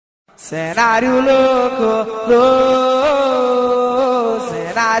Cenário louco, louco,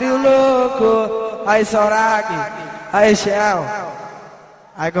 cenário louco. Aí Sorag, aí Shell,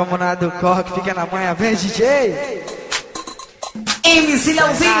 aí comunidade do Corre que fica na manhã, vem DJ. MC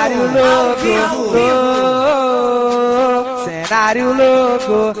Leozinho, ao vivo. Cenário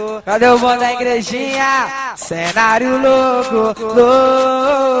louco, cadê o bom da igrejinha? Cenário louco,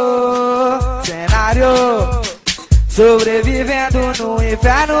 louco, cenário. Sobrevivendo no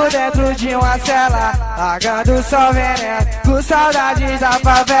inferno dentro de uma cela, pagando só veneno, com saudades da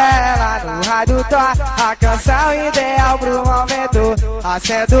favela. No rádio toca a canção ideal pro momento,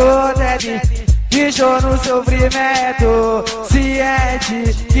 acendo, tento, estou no sofrimento.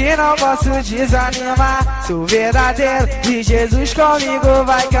 Ciente que não posso desanimar, sou verdadeiro e Jesus comigo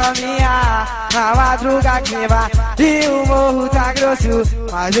vai caminhar. Na madruga, clima e o morro tá grosso,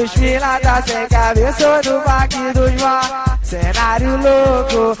 mas os fila tá sem cabeça do parque dos morros. Cenário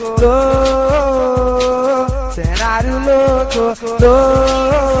louco, louco, cenário louco,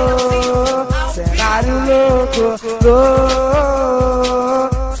 louco, cenário louco, louco,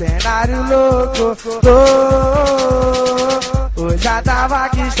 cenário louco, louco. Hoje a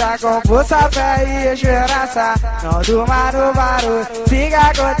tabaca está com força, fé e esperança. Não durma no barulho,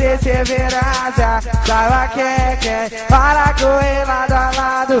 siga com perseverança. Saiba quem é quem, para correr lado a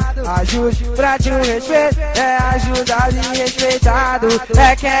lado. Ajude pra te respeito, é ajudado e respeitado.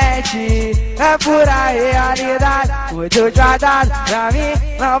 É quente, é pura realidade. Muito guardado pra mim,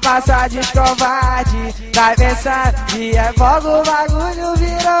 não passa de covarde. Tá pensando que é fogo, o bagulho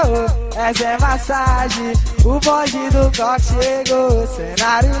virou. Essa é massagem, o bonde do coque chegou.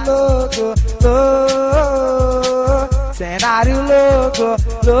 Cenário louco, louco, cenário louco,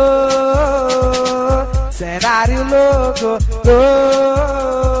 louco, cenário louco,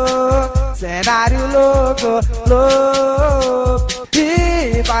 louco, cenário louco, louco.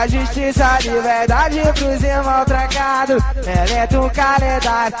 E pra justiça, liberdade pros irmãos trancados. Eleta um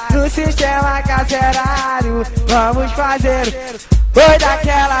calendário no sistema carcerário. Vamos fazer foi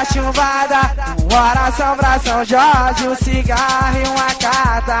daquela chumbada, uma oração pra São Jorge, um cigarro e uma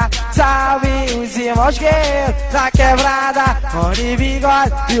carta. Salve os irmãos guerreiros da quebrada, Rony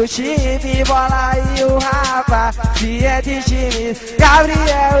Bigode e o time, Bola e o Rafa. Ciente, time,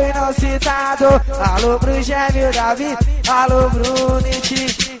 Gabriel e não citado. Alô pro gêmeo Davi, alô Bruno e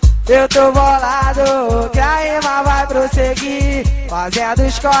Ti. Eu tô bolado, que a rima vai prosseguir. Fazendo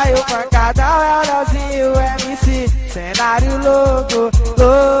escorre, o pancadão é o Leozinho, MC. Cenário louco,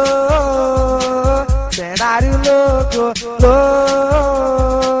 louco, cenário louco,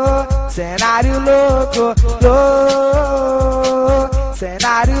 louco, cenário louco, louco,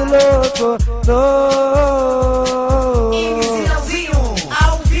 cenário louco, louco. MC Leozinho,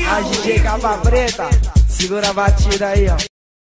 ao vivo. A DJ Capa Preta, segura a batida aí, ó.